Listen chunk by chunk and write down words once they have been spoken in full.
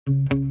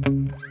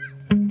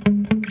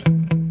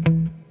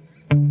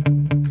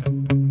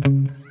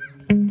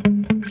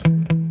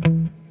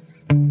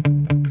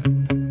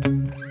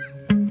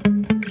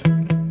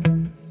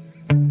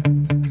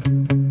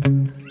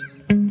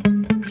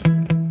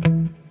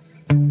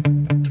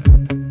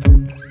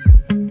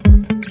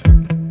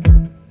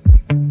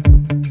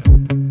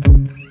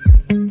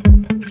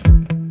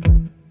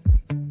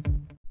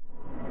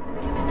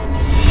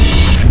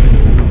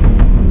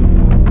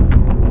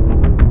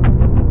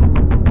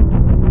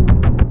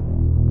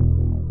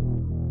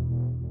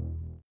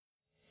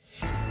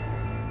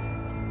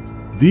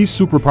These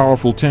super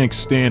powerful tanks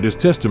stand as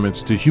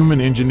testaments to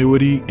human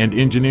ingenuity and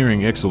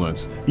engineering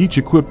excellence, each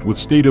equipped with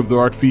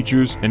state-of-the-art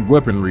features and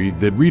weaponry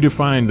that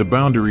redefine the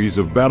boundaries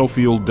of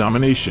battlefield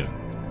domination.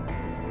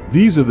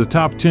 These are the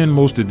top 10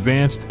 most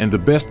advanced and the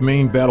best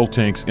main battle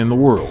tanks in the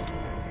world.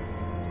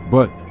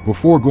 But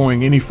before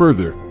going any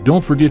further,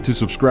 don't forget to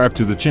subscribe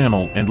to the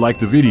channel and like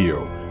the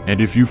video, and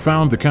if you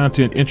found the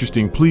content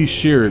interesting, please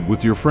share it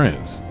with your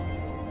friends.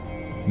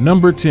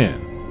 Number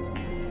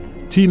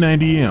 10.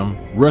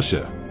 T-90M,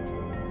 Russia.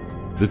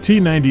 The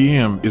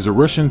T-90M is a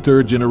Russian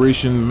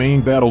third-generation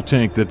main battle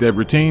tank that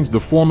retains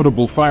the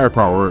formidable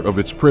firepower of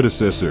its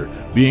predecessor,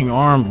 being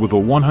armed with a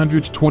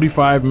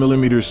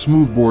 125mm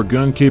smoothbore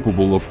gun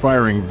capable of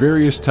firing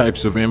various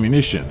types of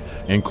ammunition,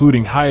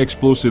 including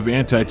high-explosive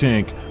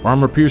anti-tank,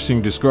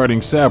 armor-piercing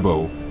discarding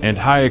sabot, and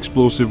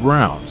high-explosive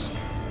rounds.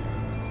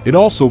 It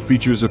also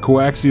features a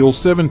coaxial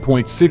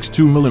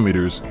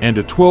 7.62mm and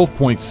a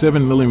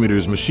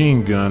 12.7mm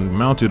machine gun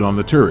mounted on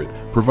the turret,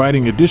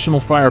 providing additional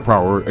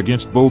firepower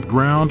against both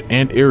ground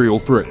and aerial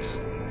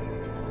threats.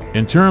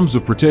 In terms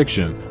of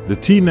protection, the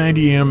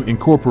T-90M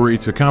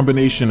incorporates a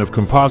combination of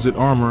composite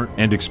armor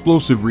and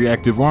explosive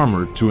reactive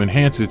armor to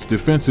enhance its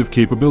defensive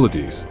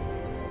capabilities.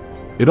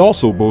 It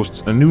also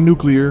boasts a new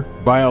nuclear,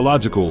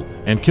 biological,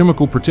 and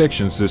chemical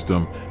protection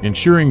system,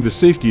 ensuring the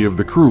safety of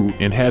the crew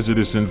in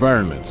hazardous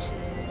environments.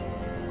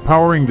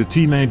 Powering the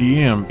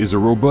T-90M is a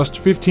robust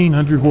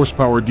 1500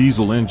 horsepower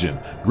diesel engine,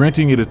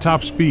 granting it a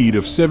top speed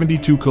of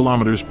 72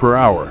 km per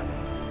hour.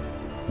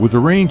 With a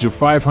range of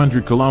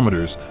 500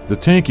 kilometers, the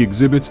tank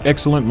exhibits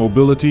excellent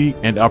mobility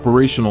and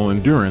operational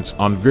endurance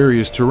on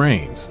various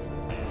terrains.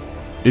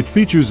 It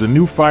features a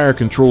new fire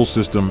control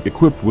system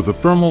equipped with a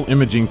thermal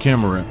imaging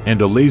camera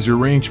and a laser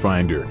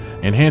rangefinder,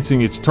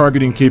 enhancing its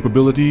targeting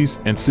capabilities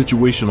and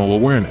situational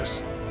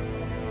awareness.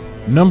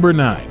 Number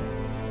 9.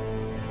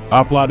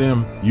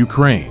 Oplot-M,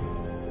 Ukraine.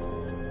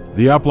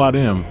 The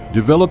Oplot-M,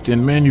 developed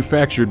and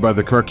manufactured by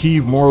the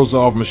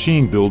Kharkiv-Morozov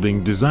Machine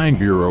Building Design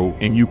Bureau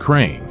in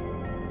Ukraine.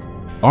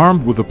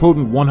 Armed with a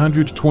potent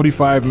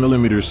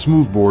 125mm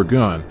smoothbore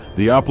gun,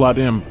 the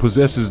Oplot-M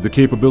possesses the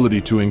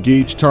capability to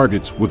engage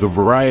targets with a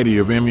variety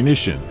of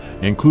ammunition,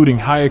 including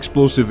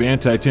high-explosive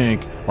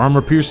anti-tank,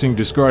 armor-piercing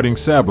discarding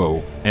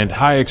sabot, and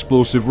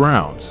high-explosive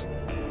rounds.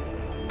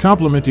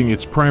 Complementing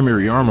its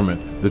primary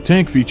armament, the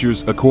tank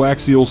features a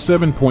coaxial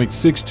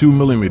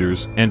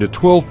 7.62mm and a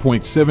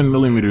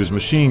 12.7mm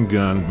machine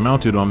gun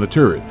mounted on the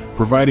turret,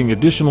 providing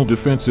additional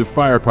defensive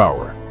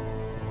firepower.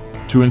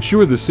 To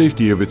ensure the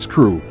safety of its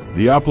crew,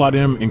 the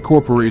Oplot-M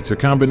incorporates a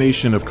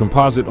combination of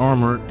composite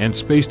armor and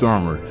spaced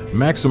armor,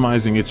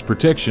 maximizing its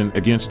protection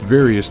against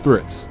various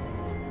threats.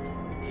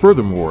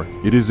 Furthermore,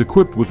 it is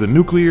equipped with a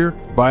nuclear,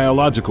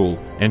 biological,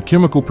 and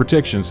chemical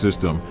protection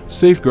system,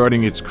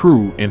 safeguarding its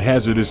crew in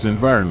hazardous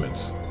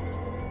environments.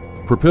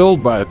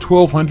 Propelled by a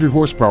 1200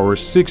 horsepower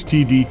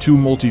 6TD2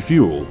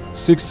 multi-fuel,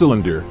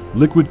 6-cylinder,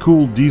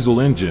 liquid-cooled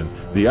diesel engine,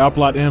 the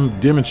Oplot-M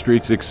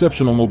demonstrates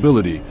exceptional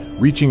mobility,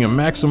 reaching a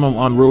maximum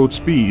on-road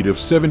speed of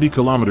 70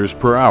 km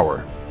per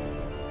hour.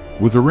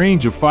 With a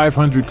range of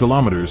 500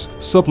 kilometers,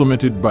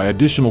 supplemented by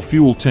additional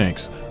fuel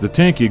tanks, the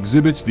tank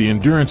exhibits the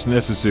endurance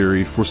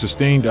necessary for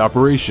sustained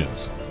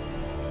operations.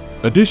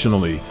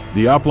 Additionally,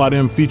 the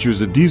Oplot-M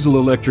features a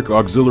diesel-electric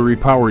auxiliary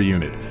power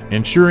unit,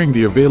 ensuring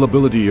the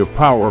availability of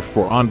power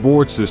for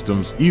onboard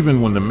systems even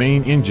when the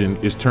main engine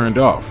is turned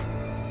off.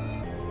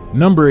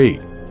 Number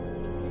 8.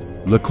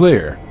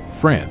 Leclerc,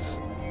 France.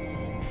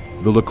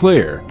 The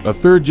Leclerc, a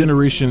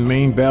third-generation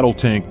main battle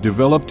tank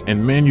developed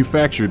and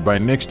manufactured by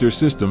Nexter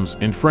Systems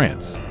in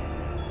France.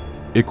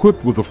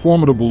 Equipped with a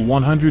formidable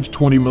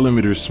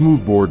 120mm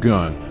smoothbore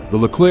gun, the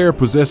Leclerc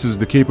possesses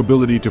the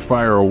capability to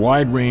fire a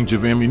wide range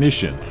of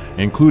ammunition,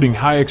 including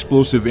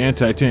high-explosive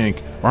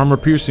anti-tank,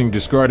 armor-piercing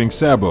discarding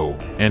sabot,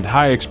 and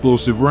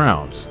high-explosive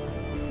rounds.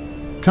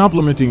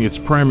 Complementing its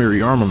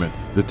primary armament,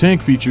 the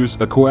tank features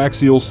a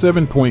coaxial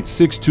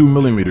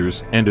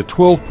 7.62mm and a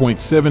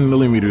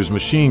 12.7mm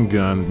machine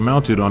gun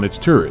mounted on its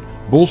turret,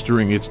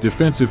 bolstering its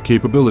defensive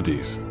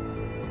capabilities.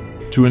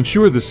 To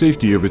ensure the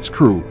safety of its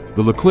crew,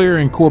 the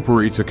Leclerc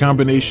incorporates a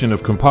combination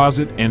of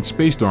composite and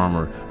spaced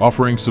armor,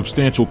 offering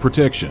substantial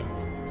protection.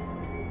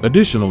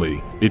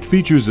 Additionally, it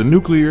features a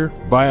nuclear,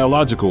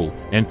 biological,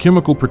 and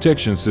chemical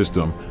protection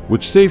system,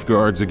 which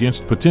safeguards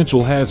against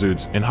potential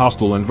hazards in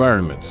hostile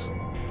environments.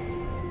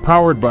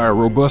 Powered by a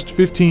robust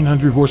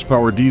 1500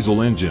 horsepower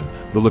diesel engine,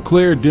 the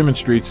Leclerc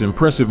demonstrates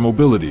impressive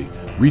mobility,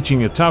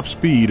 reaching a top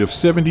speed of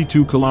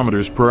 72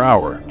 kilometers per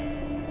hour.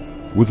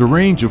 With a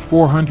range of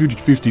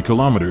 450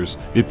 kilometers,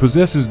 it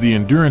possesses the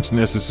endurance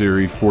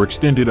necessary for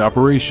extended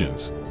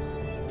operations.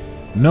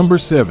 Number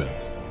 7.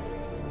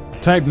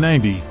 Type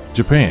 90,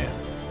 Japan.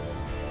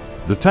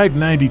 The Type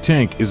 90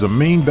 tank is a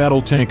main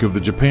battle tank of the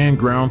Japan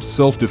Ground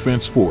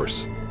Self-Defense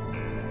Force.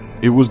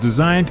 It was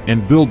designed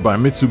and built by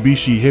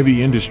Mitsubishi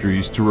Heavy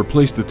Industries to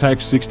replace the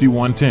Type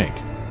 61 tank.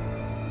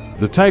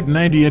 The Type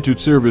 90 entered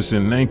service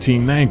in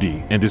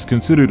 1990 and is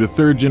considered a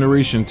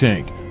third-generation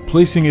tank,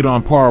 placing it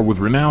on par with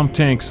renowned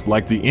tanks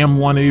like the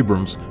M1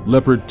 Abrams,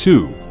 Leopard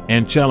 2,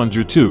 and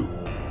Challenger 2.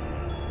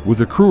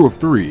 With a crew of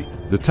 3,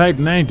 the Type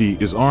 90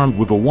 is armed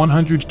with a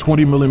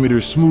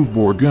 120mm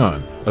smoothbore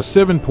gun, a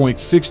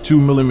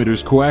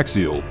 7.62mm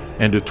coaxial,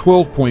 and a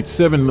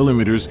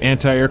 12.7mm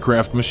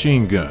anti-aircraft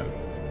machine gun.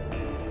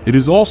 It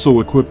is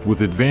also equipped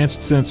with advanced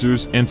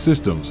sensors and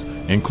systems,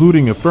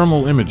 including a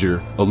thermal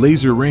imager, a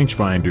laser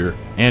rangefinder,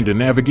 and a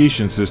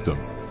navigation system.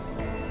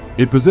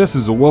 It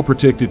possesses a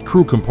well-protected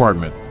crew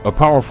compartment, a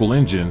powerful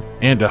engine,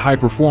 and a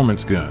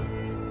high-performance gun.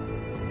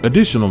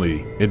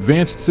 Additionally,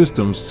 advanced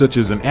systems such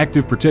as an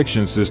active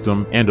protection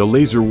system and a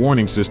laser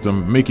warning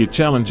system make it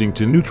challenging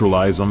to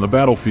neutralize on the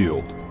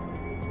battlefield.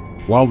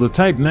 While the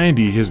Type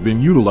 90 has been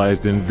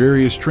utilized in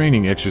various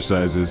training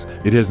exercises,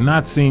 it has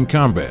not seen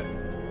combat.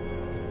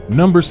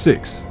 Number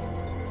 6.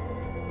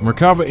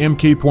 Merkava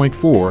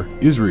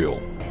Mk.4,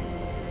 Israel.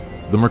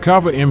 The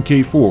Merkava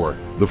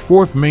Mk4, the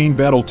fourth main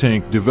battle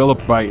tank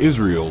developed by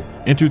Israel,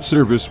 entered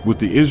service with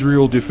the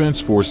Israel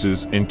Defense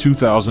Forces in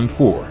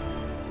 2004.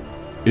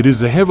 It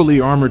is a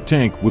heavily armored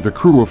tank with a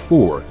crew of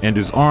 4 and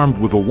is armed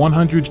with a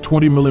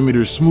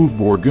 120mm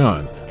smoothbore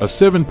gun, a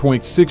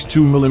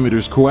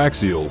 7.62mm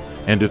coaxial,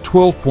 and a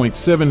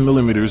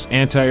 12.7mm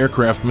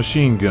anti-aircraft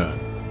machine gun.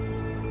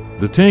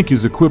 The tank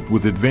is equipped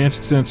with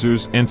advanced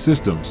sensors and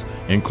systems,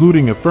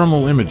 including a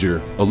thermal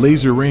imager, a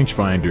laser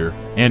rangefinder,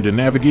 and a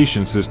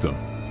navigation system.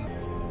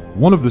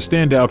 One of the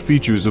standout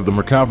features of the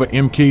Merkava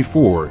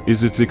Mk4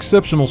 is its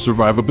exceptional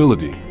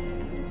survivability.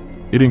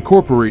 It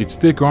incorporates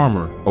thick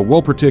armor, a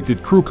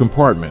well-protected crew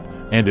compartment,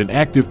 and an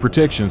active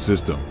protection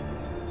system.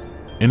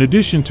 In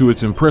addition to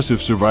its impressive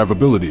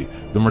survivability,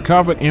 the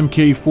Merkava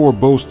Mk4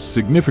 boasts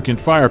significant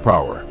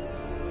firepower.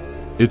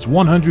 Its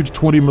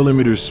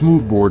 120mm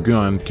smoothbore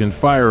gun can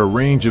fire a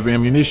range of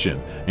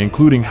ammunition,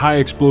 including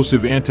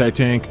high-explosive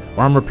anti-tank,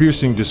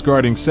 armor-piercing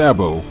discarding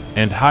sabot,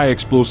 and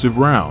high-explosive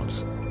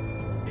rounds.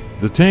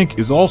 The tank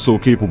is also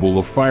capable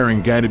of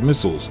firing guided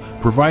missiles,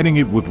 providing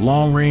it with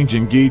long-range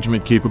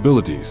engagement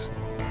capabilities.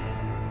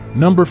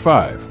 Number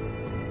 5.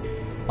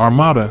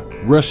 Armata,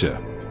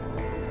 Russia.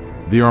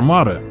 The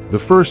Armata, the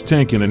first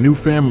tank in a new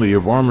family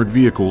of armored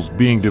vehicles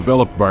being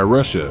developed by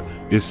Russia,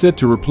 is set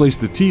to replace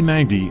the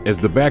T-90 as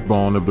the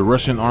backbone of the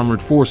Russian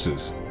armored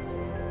forces.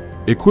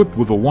 Equipped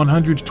with a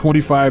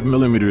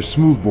 125mm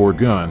smoothbore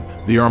gun,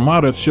 the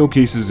Armata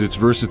showcases its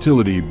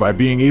versatility by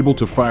being able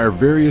to fire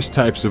various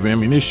types of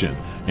ammunition,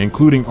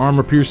 including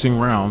armor-piercing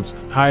rounds,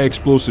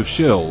 high-explosive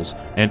shells,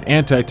 and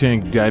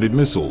anti-tank guided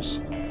missiles.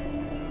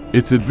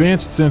 Its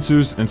advanced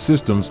sensors and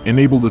systems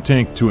enable the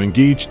tank to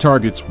engage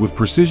targets with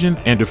precision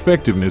and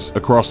effectiveness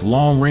across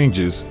long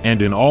ranges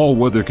and in all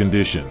weather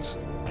conditions.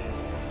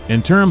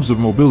 In terms of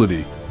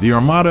mobility, the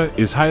Armata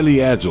is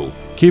highly agile,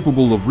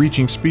 capable of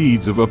reaching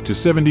speeds of up to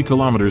 70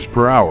 kilometers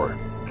per hour.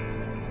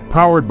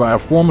 Powered by a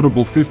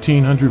formidable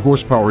 1,500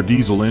 horsepower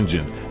diesel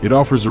engine, it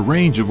offers a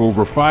range of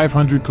over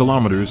 500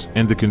 kilometers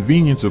and the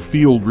convenience of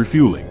field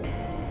refueling.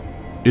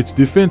 Its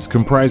defense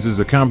comprises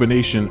a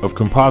combination of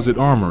composite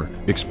armor,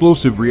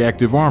 explosive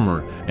reactive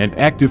armor, and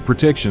active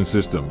protection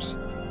systems.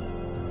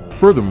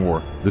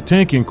 Furthermore, the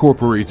tank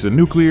incorporates a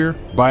nuclear,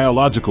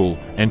 biological,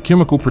 and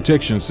chemical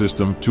protection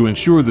system to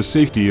ensure the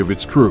safety of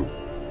its crew.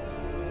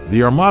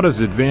 The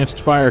Armata's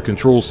advanced fire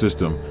control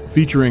system,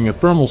 featuring a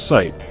thermal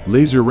sight,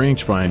 laser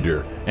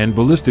rangefinder, and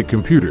ballistic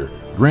computer,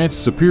 grants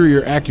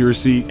superior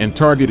accuracy and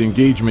target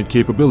engagement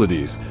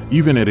capabilities,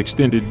 even at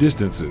extended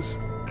distances.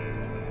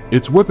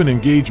 Its weapon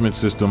engagement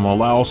system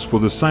allows for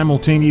the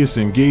simultaneous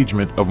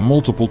engagement of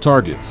multiple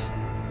targets.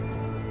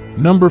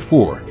 Number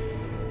 4.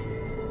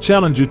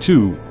 Challenger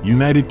 2,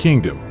 United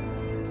Kingdom.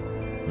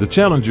 The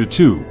Challenger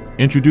 2,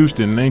 introduced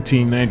in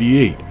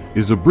 1998,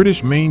 is a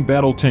British main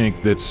battle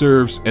tank that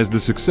serves as the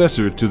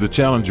successor to the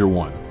Challenger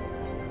 1.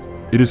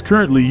 It is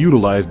currently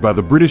utilized by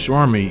the British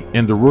Army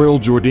and the Royal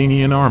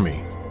Jordanian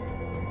Army.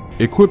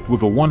 Equipped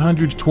with a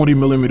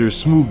 120mm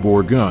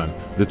smoothbore gun,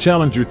 the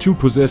Challenger 2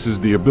 possesses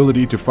the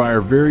ability to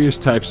fire various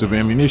types of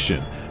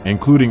ammunition,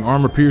 including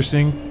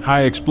armor-piercing,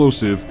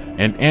 high-explosive,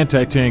 and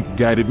anti-tank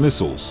guided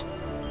missiles.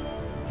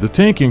 The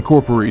tank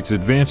incorporates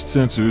advanced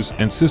sensors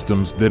and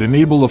systems that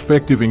enable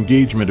effective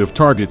engagement of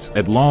targets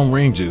at long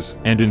ranges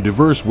and in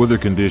diverse weather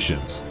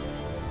conditions.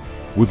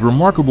 With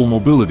remarkable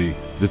mobility,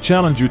 the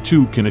Challenger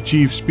 2 can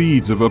achieve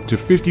speeds of up to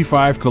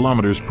 55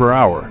 kilometers per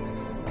hour.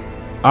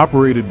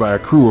 Operated by a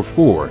crew of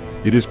 4,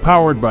 it is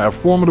powered by a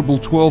formidable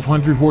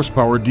 1,200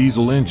 horsepower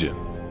diesel engine.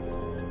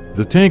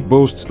 The tank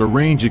boasts a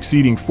range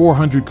exceeding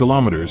 400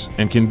 kilometers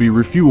and can be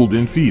refueled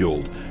in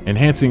field,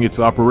 enhancing its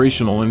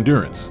operational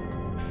endurance.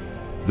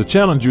 The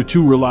Challenger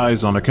 2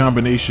 relies on a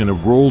combination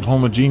of rolled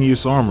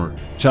homogeneous armor,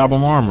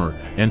 Abram armor,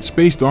 and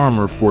spaced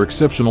armor for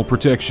exceptional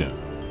protection.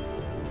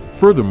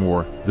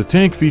 Furthermore, the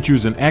tank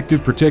features an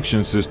active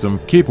protection system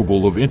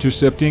capable of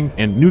intercepting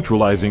and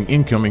neutralizing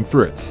incoming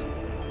threats.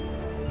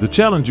 The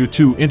Challenger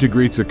 2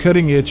 integrates a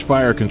cutting-edge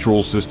fire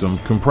control system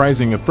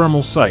comprising a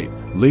thermal sight,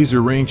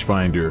 laser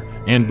rangefinder,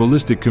 and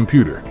ballistic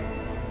computer.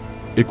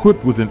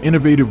 Equipped with an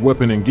innovative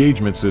weapon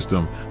engagement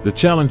system, the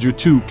Challenger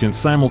 2 can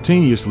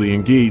simultaneously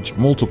engage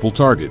multiple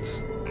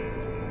targets.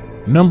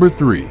 Number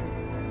 3.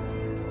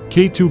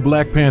 K2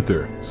 Black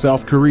Panther,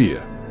 South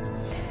Korea.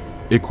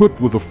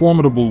 Equipped with a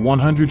formidable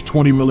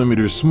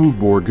 120mm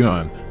smoothbore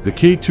gun, the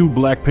K2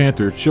 Black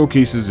Panther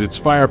showcases its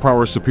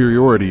firepower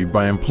superiority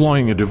by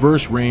employing a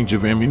diverse range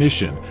of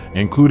ammunition,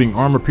 including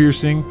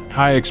armor-piercing,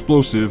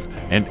 high-explosive,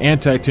 and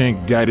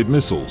anti-tank guided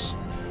missiles.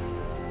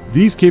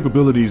 These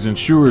capabilities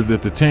ensure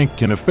that the tank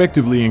can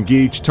effectively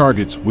engage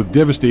targets with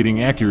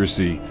devastating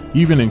accuracy,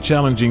 even in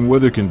challenging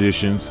weather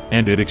conditions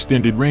and at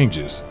extended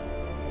ranges.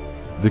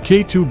 The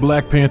K2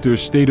 Black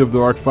Panther's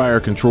state-of-the-art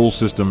fire control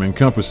system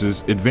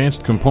encompasses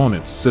advanced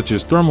components such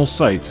as thermal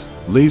sights,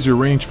 laser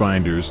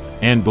rangefinders,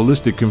 and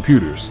ballistic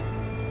computers.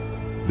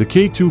 The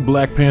K2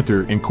 Black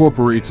Panther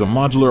incorporates a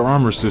modular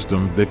armor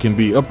system that can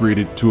be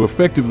upgraded to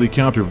effectively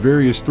counter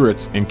various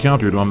threats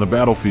encountered on the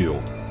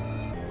battlefield.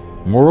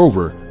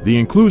 Moreover, the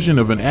inclusion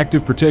of an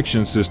active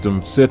protection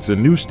system sets a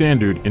new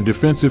standard in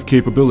defensive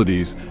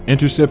capabilities,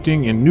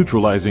 intercepting and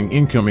neutralizing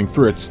incoming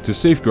threats to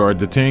safeguard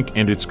the tank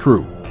and its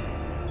crew.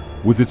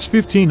 With its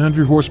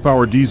 1500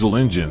 horsepower diesel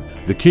engine,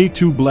 the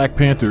K2 Black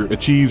Panther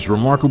achieves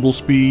remarkable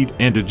speed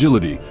and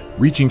agility,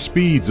 reaching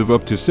speeds of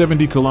up to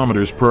 70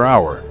 kilometers per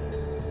hour.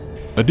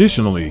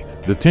 Additionally,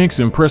 the tank's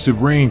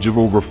impressive range of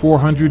over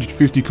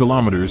 450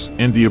 kilometers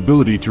and the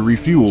ability to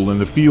refuel in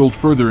the field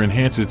further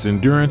enhance its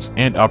endurance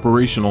and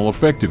operational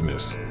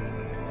effectiveness.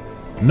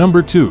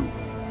 Number 2.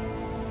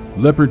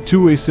 Leopard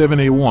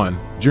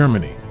 2A7A1,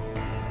 Germany.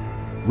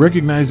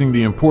 Recognizing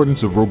the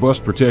importance of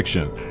robust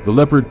protection, the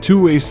Leopard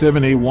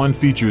 2A7A1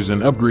 features an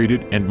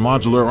upgraded and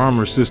modular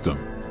armor system.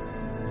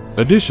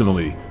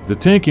 Additionally, the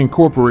tank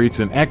incorporates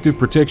an active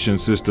protection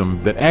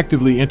system that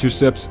actively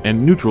intercepts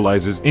and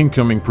neutralizes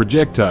incoming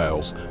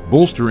projectiles,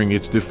 bolstering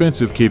its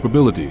defensive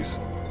capabilities.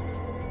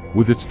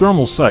 With its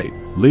thermal sight,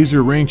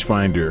 laser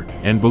rangefinder,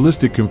 and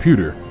ballistic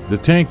computer, the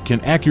tank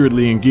can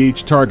accurately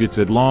engage targets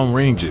at long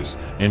ranges,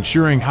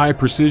 ensuring high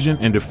precision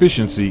and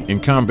efficiency in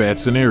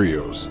combat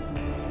scenarios.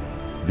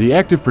 The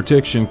active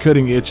protection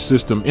cutting-edge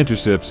system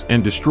intercepts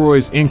and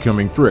destroys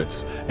incoming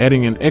threats,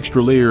 adding an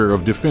extra layer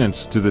of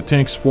defense to the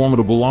tank's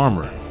formidable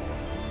armor.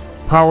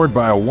 Powered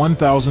by a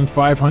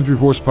 1,500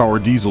 horsepower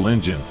diesel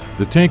engine,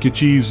 the tank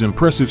achieves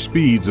impressive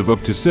speeds of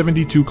up to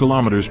 72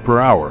 kilometers per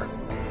hour.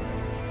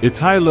 Its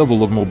high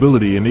level of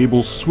mobility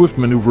enables swift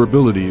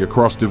maneuverability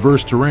across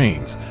diverse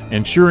terrains,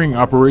 ensuring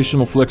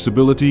operational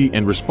flexibility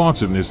and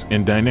responsiveness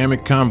in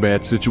dynamic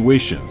combat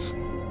situations.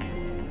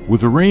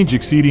 With a range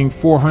exceeding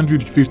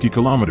 450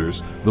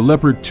 kilometers, the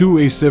Leopard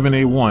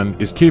 2A7A1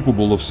 is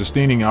capable of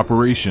sustaining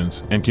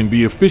operations and can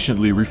be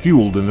efficiently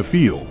refueled in the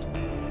field.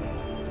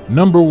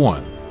 Number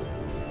 1.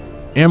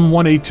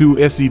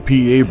 M1A2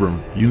 SEP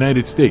Abram,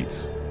 United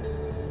States.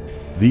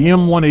 The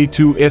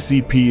M1A2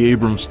 SEP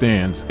Abram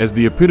stands as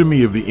the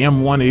epitome of the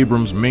M1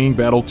 Abrams main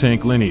battle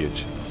tank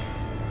lineage.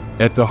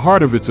 At the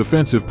heart of its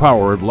offensive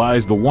power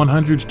lies the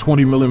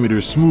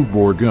 120mm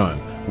smoothbore gun,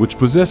 which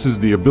possesses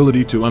the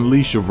ability to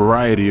unleash a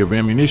variety of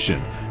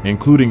ammunition,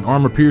 including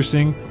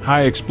armor-piercing,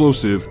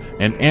 high-explosive,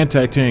 and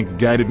anti-tank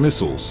guided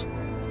missiles.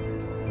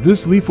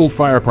 This lethal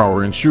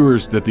firepower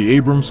ensures that the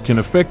Abrams can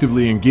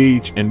effectively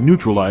engage and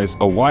neutralize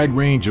a wide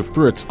range of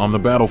threats on the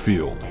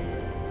battlefield.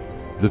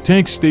 The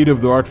tank's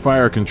state-of-the-art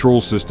fire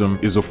control system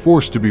is a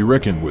force to be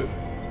reckoned with.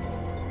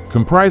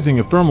 Comprising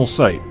a thermal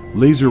sight,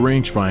 laser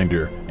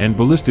rangefinder, and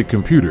ballistic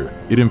computer,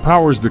 it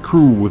empowers the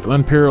crew with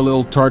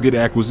unparalleled target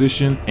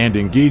acquisition and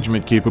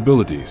engagement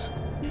capabilities.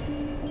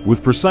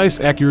 With precise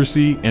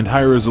accuracy and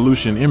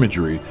high-resolution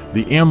imagery,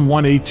 the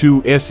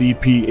M1A2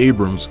 SEP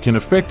Abrams can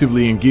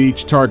effectively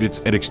engage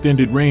targets at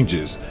extended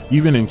ranges,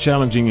 even in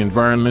challenging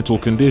environmental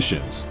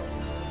conditions.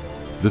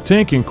 The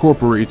tank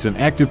incorporates an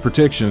active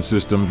protection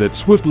system that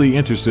swiftly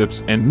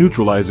intercepts and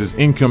neutralizes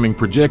incoming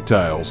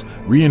projectiles,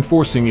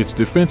 reinforcing its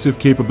defensive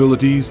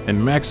capabilities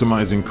and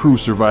maximizing crew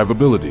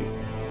survivability.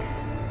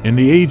 In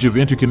the age of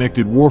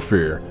interconnected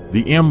warfare,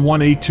 the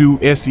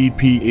M1A2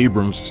 SEP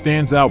Abrams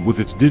stands out with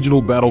its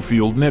digital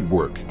battlefield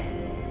network.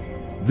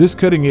 This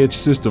cutting-edge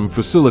system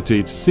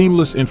facilitates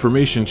seamless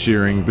information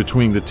sharing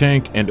between the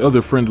tank and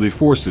other friendly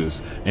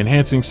forces,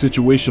 enhancing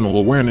situational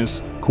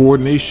awareness,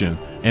 coordination,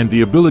 and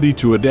the ability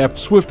to adapt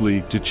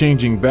swiftly to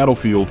changing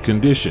battlefield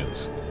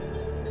conditions.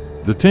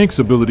 The tank's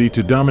ability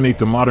to dominate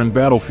the modern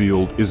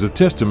battlefield is a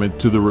testament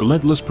to the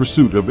relentless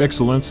pursuit of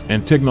excellence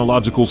and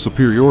technological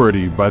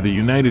superiority by the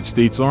United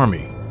States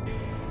Army.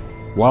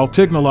 While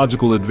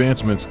technological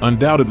advancements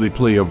undoubtedly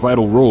play a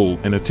vital role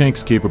in a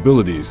tank's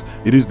capabilities,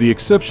 it is the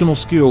exceptional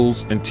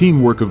skills and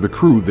teamwork of the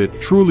crew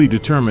that truly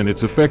determine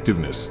its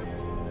effectiveness.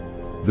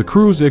 The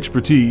crew's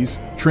expertise,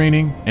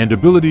 training, and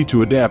ability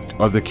to adapt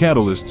are the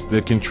catalysts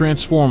that can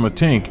transform a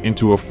tank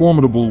into a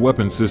formidable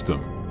weapon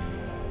system.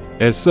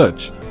 As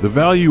such, the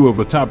value of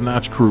a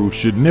top-notch crew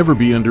should never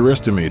be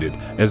underestimated,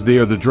 as they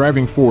are the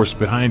driving force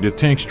behind a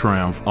tank's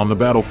triumph on the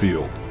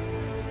battlefield.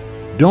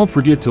 Don't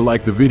forget to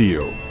like the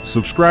video,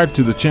 subscribe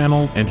to the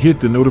channel, and hit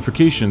the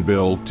notification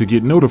bell to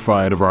get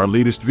notified of our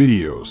latest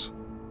videos.